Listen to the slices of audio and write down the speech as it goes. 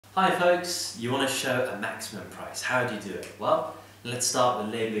Hi folks, you want to show a maximum price. How do you do it? Well, let's start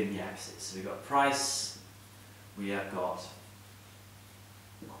with labeling the axis. So we've got price, we have got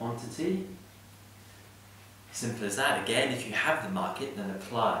quantity. Simple as that. Again, if you have the market, then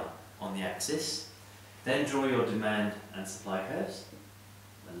apply on the axis. Then draw your demand and supply curves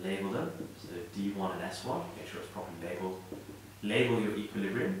and label them. So D1 and S1, make sure it's properly labeled. Label your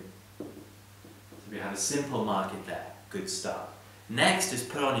equilibrium. So we have a simple market there. Good start. Next is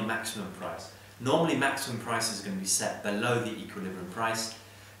put on your maximum price. Normally maximum price is going to be set below the equilibrium price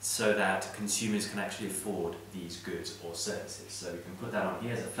so that consumers can actually afford these goods or services. So we can put that on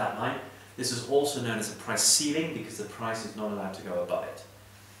here as a flat line. This is also known as a price ceiling because the price is not allowed to go above it.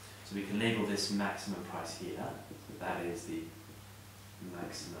 So we can label this maximum price here. So that is the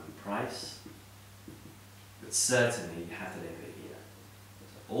maximum price. But certainly you have to label it here.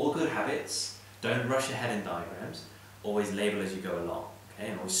 So all good habits. Don't rush ahead in diagrams. Always label as you go along, okay?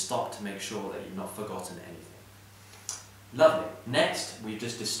 And always stop to make sure that you've not forgotten anything. Lovely. Next, we've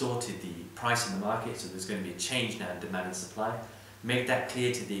just distorted the price in the market, so there's going to be a change now in demand and supply. Make that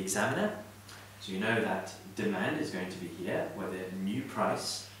clear to the examiner. So you know that demand is going to be here, where the new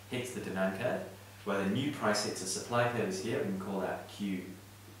price hits the demand curve. Where the new price hits the supply curve is here, we can call that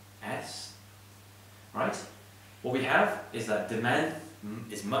QS. Right? What we have is that demand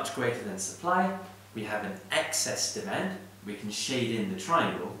is much greater than supply. We have an excess demand. We can shade in the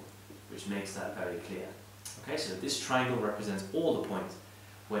triangle, which makes that very clear. Okay, so this triangle represents all the points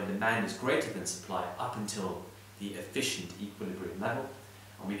where demand is greater than supply up until the efficient equilibrium level.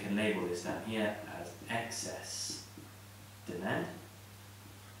 And we can label this down here as excess demand.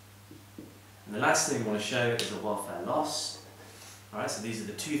 And the last thing we want to show is a welfare loss. Alright, so these are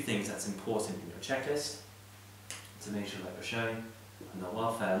the two things that's important in your checklist to make sure that we're showing. And the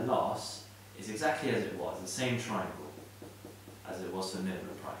welfare loss is exactly as it was, the same triangle as it was for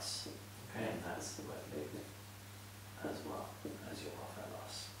minimum price. Okay, and that's the word label as well as your welfare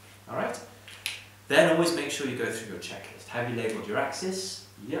loss. Alright? Then always make sure you go through your checklist. Have you labelled your axis?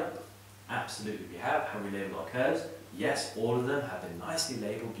 Yep, absolutely we have. Have we labelled our curves? Yes, all of them have been nicely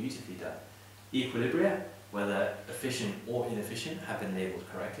labelled, beautifully done. Equilibria, whether efficient or inefficient, have been labelled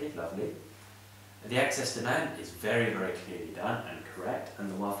correctly, lovely. The excess demand is very, very clearly done and correct, and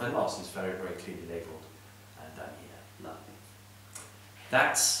the welfare loss is very, very clearly labelled and done here. Lovely.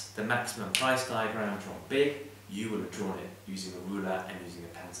 That's the maximum price diagram drawn big. You will have drawn it using a ruler and using a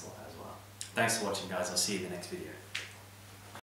pencil as well. Thanks for watching, guys. I'll see you in the next video.